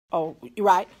Oh, you're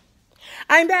right.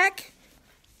 I'm back.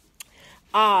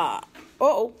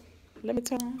 Oh, let me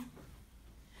turn.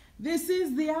 This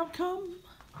is the outcome.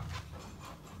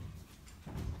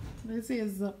 This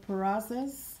is the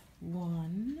process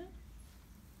one.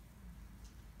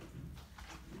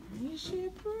 Is she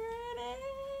pretty?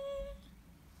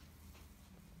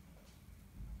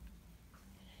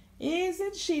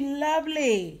 Isn't she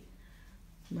lovely?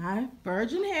 My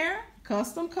virgin hair,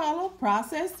 custom color,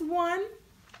 process one.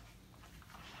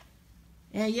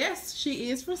 And yes,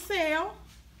 she is for sale.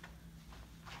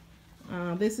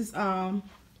 This is my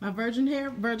virgin hair,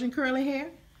 virgin curly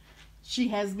hair. She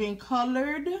has been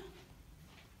colored.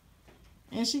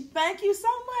 And thank you so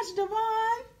much,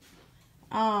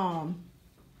 Devon.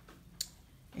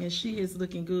 And she is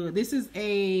looking good. This is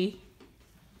a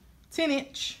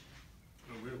 10-inch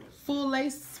full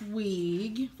lace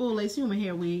wig, full lace human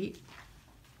hair wig.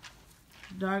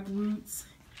 Dark roots.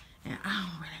 And I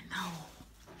don't really know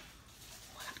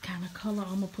what kind of color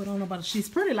I'm gonna put on her, but she's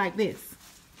pretty like this.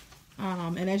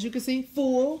 And as you can see,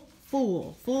 full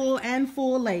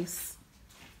lace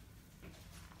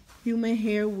human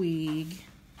hair wig.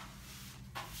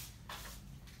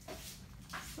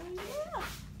 So yeah,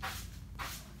 I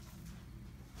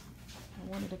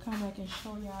wanted to come back and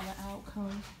show y'all the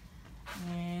outcome,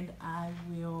 and I'm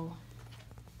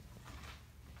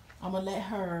gonna let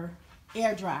her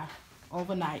air dry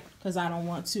overnight because I don't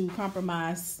want to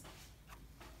compromise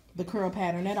the curl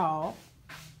pattern at all.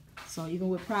 So even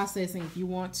with processing, if you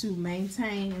want to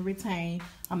maintain and retain,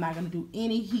 I'm not going to do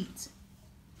any heat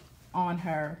on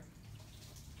her.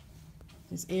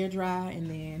 Just air dry, and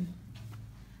then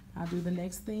I'll do the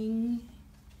next thing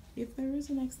if there is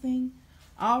a next thing.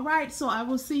 All right, so I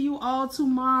will see you all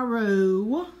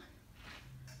tomorrow.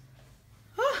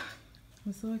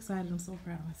 I'm so excited. I'm so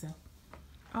proud of myself.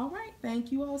 All right,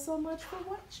 thank you all so much for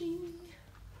watching.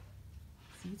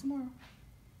 See you tomorrow.